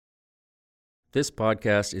This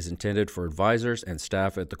podcast is intended for advisors and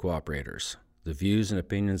staff at the Cooperators. The views and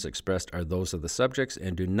opinions expressed are those of the subjects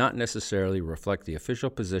and do not necessarily reflect the official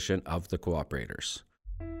position of the Cooperators.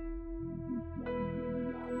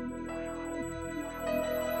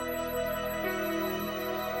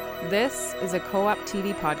 This is a Co-op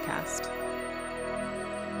TV podcast.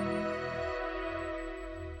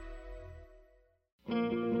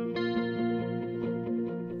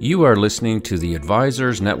 You are listening to the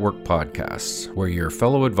Advisors Network podcasts, where your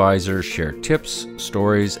fellow advisors share tips,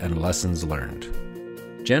 stories, and lessons learned.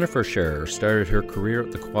 Jennifer Scherer started her career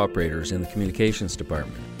at the Cooperators in the communications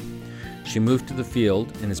department. She moved to the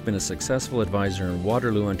field and has been a successful advisor in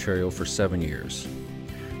Waterloo, Ontario for 7 years.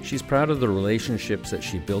 She's proud of the relationships that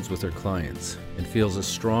she builds with her clients and feels a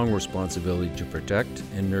strong responsibility to protect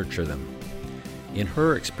and nurture them. In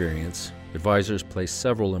her experience, advisors play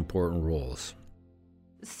several important roles.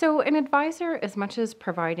 So an advisor, as much as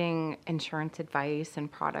providing insurance advice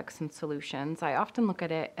and products and solutions, I often look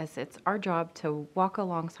at it as it's our job to walk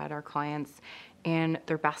alongside our clients in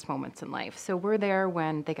their best moments in life. So we're there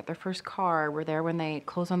when they get their first car, we're there when they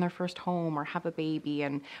close on their first home or have a baby,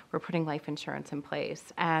 and we're putting life insurance in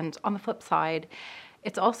place. And on the flip side,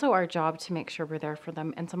 it's also our job to make sure we're there for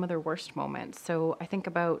them in some of their worst moments. So I think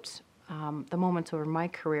about the moments over my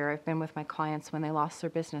career. I've been with my clients when they lost their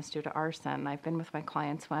business due to arson. I've been with my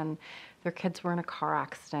clients when their kids were in a car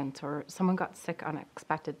accident or someone got sick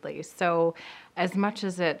unexpectedly. So as much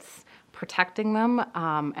as it's protecting them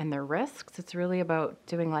and their risks, it's really about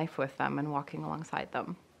doing life with them and walking alongside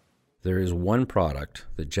them. There is one product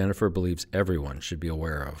that Jennifer believes everyone should be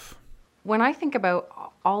aware of. When I think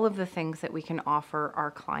about all of the things that we can offer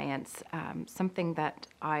our clients, something that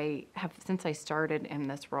I have, since I started in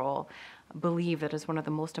this role, believe that is one of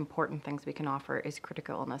the most important things we can offer is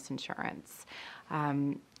critical illness insurance.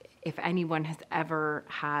 If anyone has ever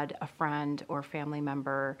had a friend or family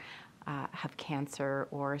member have cancer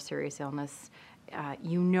or a serious illness,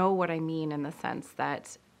 you know what I mean in the sense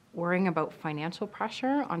that worrying about financial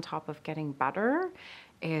pressure on top of getting better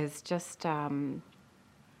is just...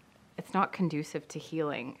 it's not conducive to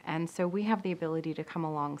healing. And so we have the ability to come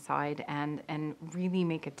alongside and really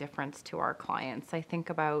make a difference to our clients. I think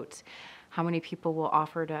about how many people will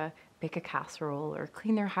offer to bake a casserole or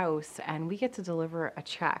clean their house, and we get to deliver a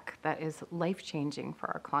check that is life-changing for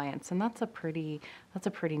our clients. And that's a pretty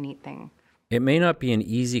neat thing. It may not be an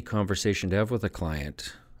easy conversation to have with a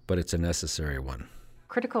client, but it's a necessary one.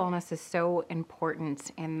 Critical illness is so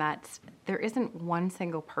important in that there isn't one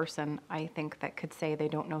single person, I think, that could say they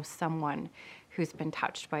don't know someone who's been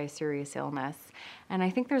touched by a serious illness. And I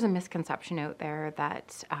think there's a misconception out there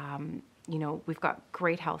that, we've got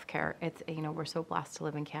great health care. It's, we're so blessed to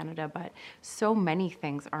live in Canada, but so many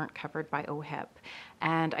things aren't covered by OHIP.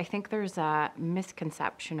 And I think there's a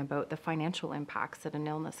misconception about the financial impacts that an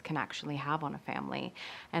illness can actually have on a family.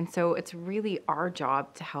 And so it's really our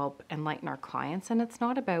job to help enlighten our clients. And it's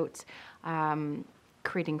not about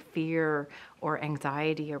creating fear or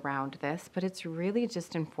anxiety around this, but it's really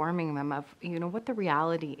just informing them of, what the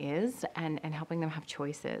reality is and helping them have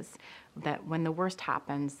choices that when the worst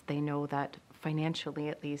happens, they know that financially,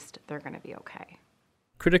 at least, they're going to be okay.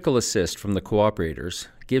 Critical Assist from the Cooperators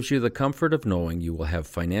gives you the comfort of knowing you will have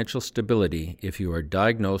financial stability if you are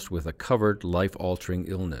diagnosed with a covered life-altering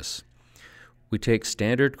illness. We take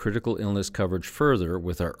standard critical illness coverage further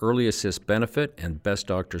with our Early Assist benefit and Best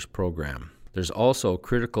Doctors program. There's also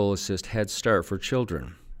Critical Assist Head Start for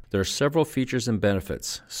children. There are several features and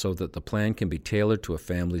benefits so that the plan can be tailored to a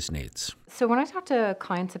family's needs. So when I talk to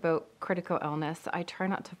clients about critical illness, I try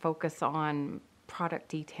not to focus on product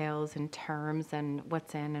details and terms and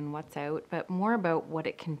what's in and what's out, but more about what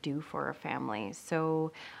it can do for a family.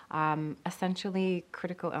 So essentially,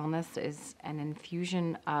 critical illness is an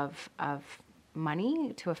infusion of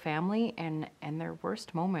money to a family and their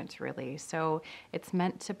worst moments, really. So it's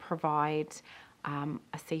meant to provide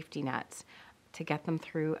a safety net to get them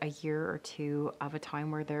through a year or two of a time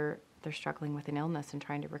where they're struggling with an illness and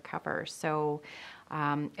trying to recover. So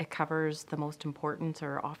it covers the most important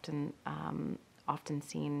or often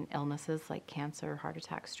seen illnesses like cancer, heart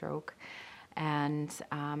attack, stroke, and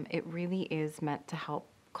it really is meant to help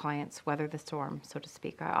clients weather the storm, so to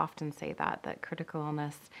speak. I often say that critical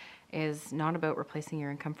illness is not about replacing your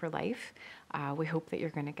income for life. We hope that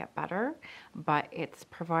you're going to get better, but it's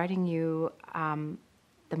providing you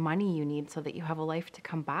the money you need so that you have a life to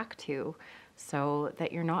come back to, so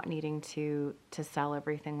that you're not needing to sell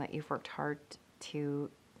everything that you've worked hard to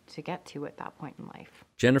get to at that point in life.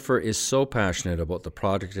 Jennifer is so passionate about the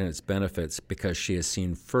product and its benefits because she has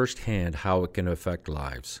seen firsthand how it can affect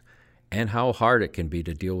lives and how hard it can be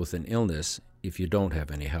to deal with an illness if you don't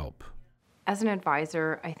have any help. As an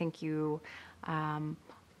advisor, I think you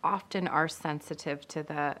often are sensitive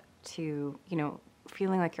to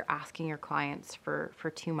feeling like you're asking your clients for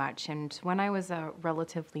too much. And when I was a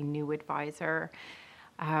relatively new advisor,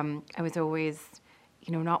 I was always,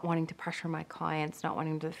 not wanting to pressure my clients, not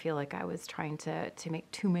wanting to feel like I was trying to make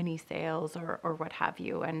too many sales or what have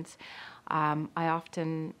you. And I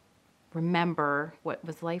often remember what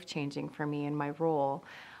was life-changing for me in my role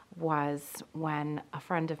was when a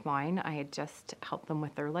friend of mine, I had just helped them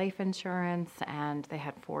with their life insurance, and they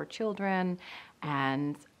had 4 children,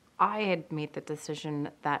 and I had made the decision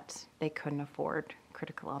that they couldn't afford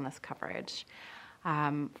critical illness coverage.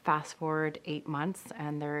 Fast forward 8 months,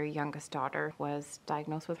 and their youngest daughter was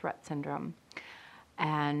diagnosed with Rett syndrome.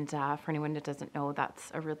 And for anyone that doesn't know,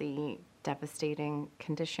 that's a really devastating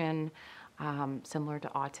condition, similar to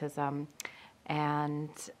autism. And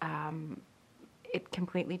it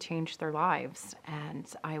completely changed their lives. And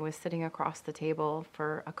I was sitting across the table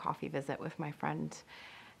for a coffee visit with my friend,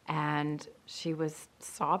 and she was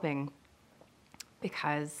sobbing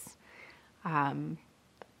because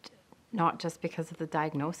not just because of the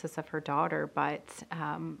diagnosis of her daughter, but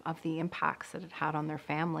of the impacts that it had on their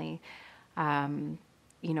family.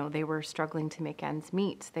 They were struggling to make ends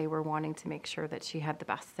meet. They were wanting to make sure that she had the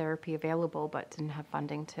best therapy available, but didn't have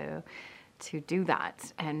funding to do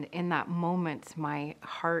that. And in that moment, my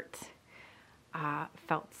heart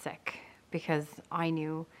felt sick because I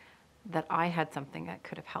knew that I had something that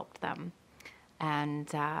could have helped them. And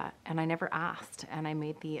I never asked, and I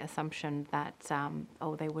made the assumption that,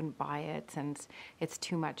 they wouldn't buy it, and it's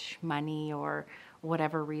too much money, or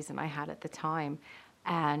whatever reason I had at the time.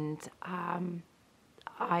 And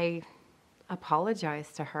I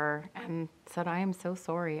apologized to her and said, I am so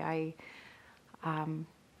sorry. I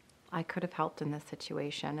could have helped in this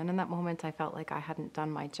situation. And in that moment, I felt like I hadn't done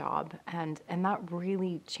my job. And that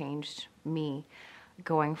really changed me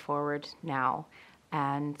going forward now.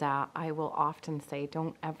 And I will often say,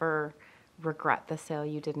 don't ever regret the sale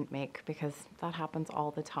you didn't make, because that happens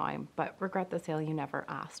all the time. But regret the sale you never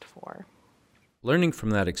asked for. Learning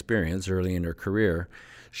from that experience early in her career,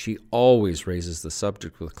 she always raises the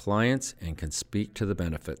subject with clients and can speak to the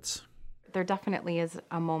benefits. There definitely is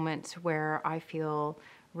a moment where I feel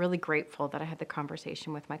really grateful that I had the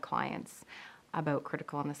conversation with my clients about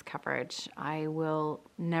critical illness coverage. I will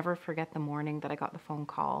never forget the morning that I got the phone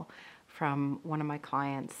call from one of my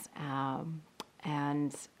clients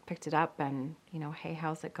and picked it up and, hey,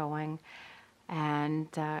 how's it going? And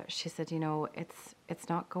she said, it's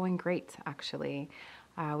not going great, actually.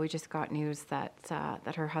 We just got news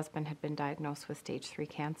that her husband had been diagnosed with stage 3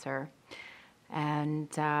 cancer. And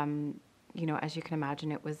as you can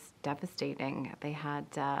imagine, it was devastating. They had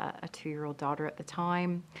a 2-year-old daughter at the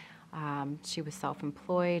time. She was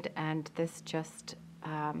self-employed, and this just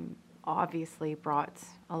obviously brought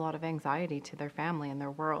a lot of anxiety to their family and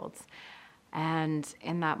their worlds. And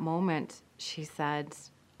in that moment, she said,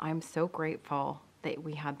 I'm so grateful that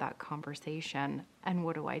we had that conversation, and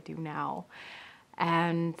what do I do now?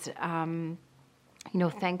 And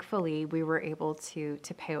thankfully, we were able to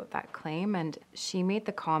pay out that claim. And she made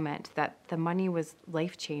the comment that the money was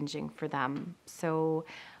life-changing for them. So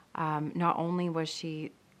not only was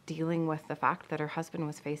she dealing with the fact that her husband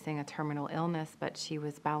was facing a terminal illness, but she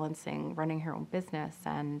was balancing running her own business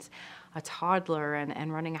and a toddler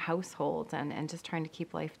and running a household and just trying to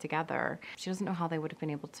keep life together. She doesn't know how they would have been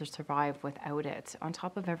able to survive without it. On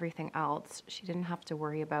top of everything else, she didn't have to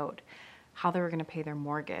worry about how they were going to pay their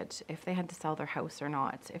mortgage, if they had to sell their house or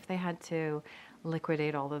not, if they had to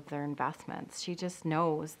liquidate all of their investments. She just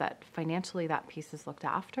knows that financially that piece is looked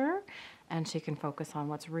after, and she can focus on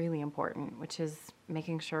what's really important, which is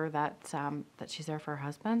making sure that she's there for her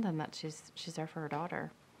husband and that she's there for her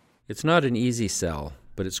daughter. It's not an easy sell,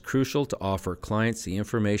 but it's crucial to offer clients the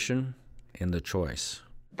information and the choice.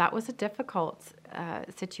 That was a difficult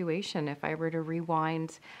situation. If I were to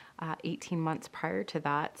rewind 18 months prior to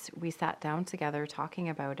that, we sat down together talking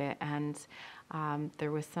about it, and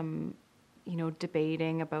there was some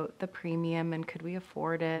debating about the premium and could we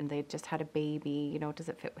afford it, and they just had a baby, does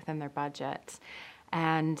it fit within their budget?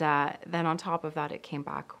 And then on top of that, it came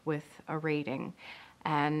back with a rating.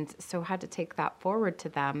 And so had to take that forward to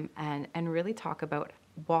them and really talk about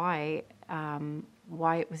why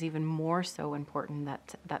it was even more so important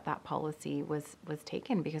that policy was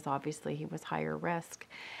taken, because obviously he was higher risk.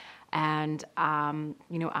 And,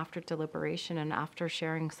 after deliberation and after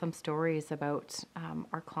sharing some stories about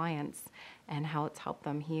our clients and how it's helped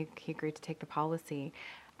them, he agreed to take the policy.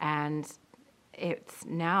 And it's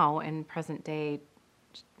now in present day,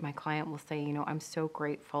 my client will say, I'm so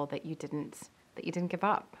grateful that you didn't that you didn't give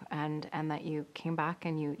up, and that you came back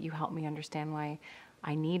and you helped me understand why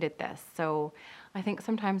I needed this. So I think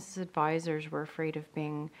sometimes as advisors, we're afraid of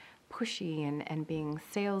being pushy and being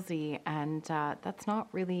salesy, and that's not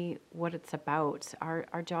really what it's about.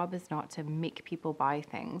 Our job is not to make people buy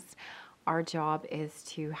things. Our job is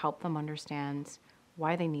to help them understand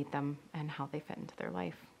why they need them and how they fit into their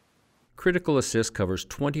life. Critical Assist covers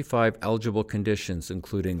 25 eligible conditions,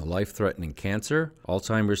 including life-threatening cancer,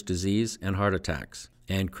 Alzheimer's disease, and heart attacks.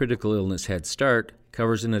 And Critical Illness Head Start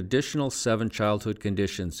covers an additional 7 childhood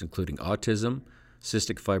conditions, including autism,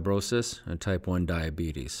 cystic fibrosis, and type 1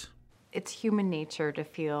 diabetes. It's human nature to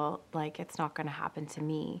feel like it's not going to happen to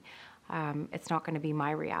me. It's not going to be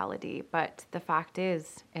my reality. But the fact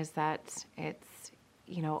is that it's,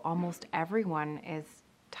 almost everyone is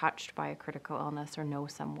touched by a critical illness or know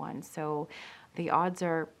someone. So the odds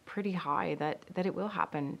are pretty high that it will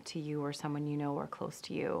happen to you or someone you know or close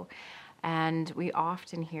to you. And we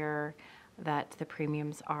often hear that the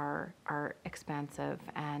premiums are expensive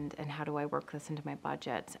and how do I work this into my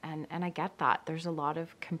budget? And I get that. There's a lot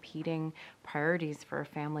of competing priorities for a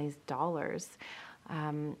family's dollars.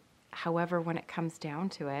 However, when it comes down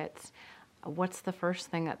to it, what's the first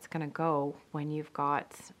thing that's going to go when you've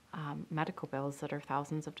got medical bills that are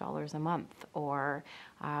thousands of dollars a month, or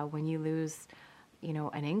when you lose,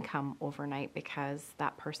 an income overnight because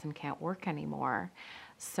that person can't work anymore?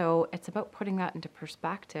 So it's about putting that into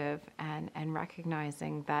perspective and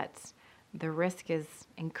recognizing that the risk is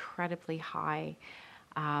incredibly high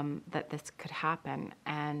that this could happen,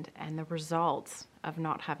 and the result of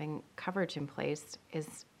not having coverage in place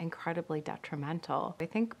is incredibly detrimental. I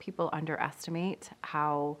think people underestimate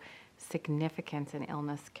how significant an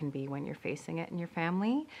illness can be when you're facing it in your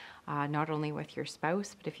family, not only with your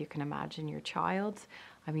spouse, but if you can imagine your child.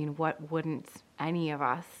 I mean, what wouldn't any of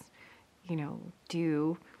us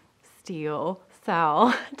do, steal,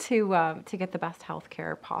 sell to get the best health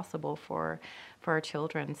care possible for our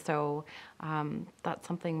children? So that's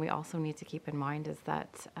something we also need to keep in mind, is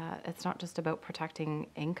that it's not just about protecting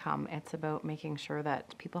income, it's about making sure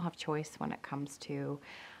that people have choice when it comes to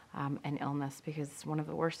an illness, because one of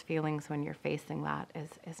the worst feelings when you're facing that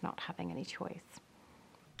is not having any choice.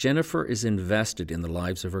 Jennifer is invested in the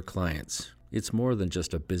lives of her clients. It's more than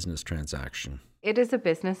just a business transaction. It is a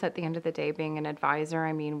business at the end of the day, being an advisor.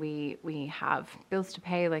 I mean, we have bills to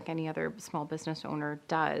pay like any other small business owner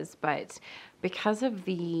does, but because of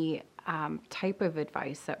the type of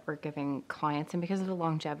advice that we're giving clients and because of the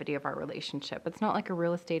longevity of our relationship, it's not like a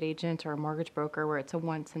real estate agent or a mortgage broker where it's a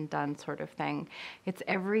once and done sort of thing. It's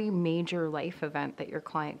every major life event that your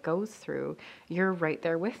client goes through, you're right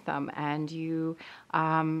there with them, and you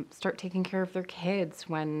start taking care of their kids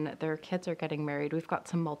when their kids are getting married. We've got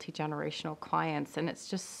some multi-generational clients, and it's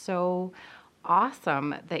just so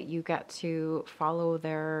awesome that you get to follow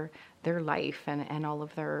their life and all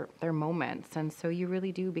of their moments. And so you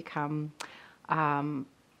really do become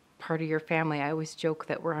part of your family. I always joke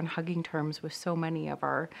that we're on hugging terms with so many of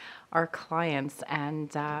our clients,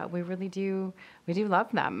 and we really do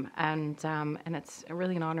love them, and it's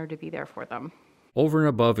really an honor to be there for them. Over and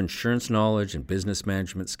above insurance knowledge and business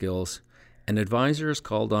management skills, an advisor is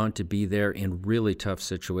called on to be there in really tough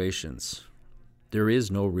situations. There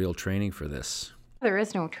is no real training for this. There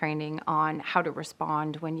is no training on how to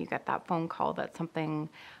respond when you get that phone call that something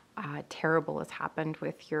terrible has happened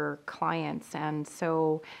with your clients. And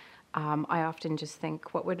so I often just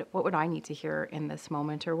think, what would I need to hear in this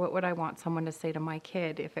moment, or what would I want someone to say to my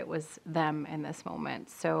kid if it was them in this moment?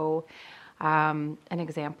 So an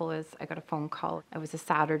example is I got a phone call. It was a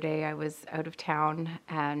Saturday. I was out of town,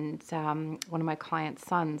 and one of my client's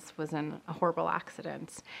sons was in a horrible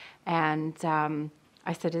accident. And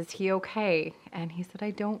I said, "Is he okay?" And he said, "I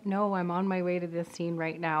don't know. I'm on my way to the scene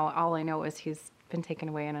right now. All I know is he's been taken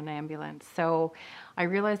away in an ambulance." So I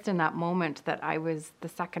realized in that moment that I was the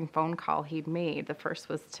second phone call he'd made. The first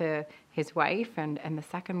was to his wife, and the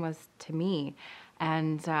second was to me.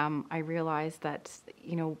 And I realized that,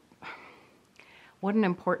 what an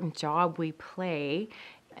important job we play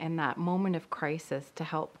in that moment of crisis to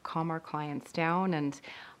help calm our clients down. And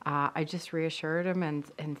I just reassured him and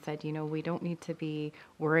said, we don't need to be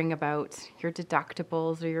worrying about your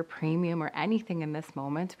deductibles or your premium or anything in this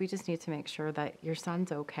moment. We just need to make sure that your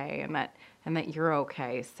son's okay and that you're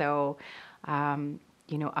okay. So,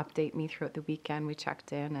 update me throughout the weekend. We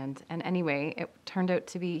checked in, and anyway, it turned out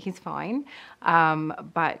to be he's fine.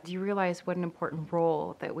 But do you realize what an important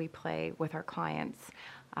role that we play with our clients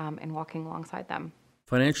in walking alongside them?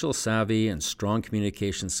 Financial savvy and strong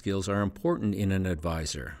communication skills are important in an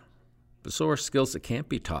advisor, but so are skills that can't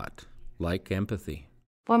be taught, like empathy.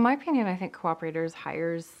 Well, in my opinion, I think Cooperators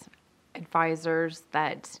hires advisors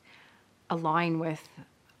that align with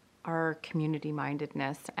our community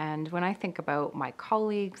mindedness. And when I think about my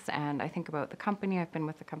colleagues and I think about the company, I've been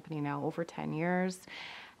with the company now over 10 years.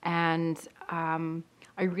 And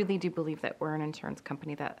I really do believe that we're an insurance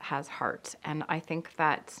company that has heart. And I think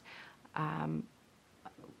that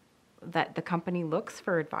that the company looks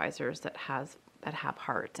for advisors that have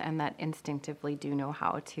heart and that instinctively do know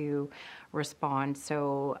how to respond.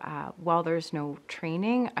 So while there's no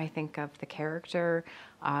training, I think of the character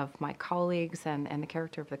of my colleagues and the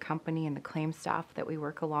character of the company and the claim staff that we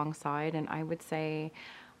work alongside. And I would say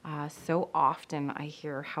so often I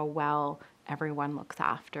hear how well everyone looks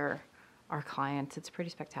after our clients. It's pretty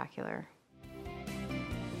spectacular.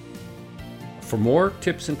 For more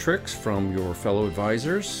tips and tricks from your fellow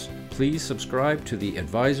advisors, please subscribe to the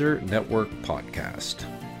Advisor Network podcast.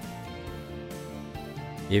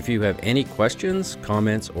 If you have any questions,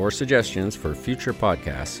 comments, or suggestions for future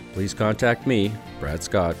podcasts, please contact me, Brad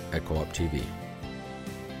Scott, at Co-op TV.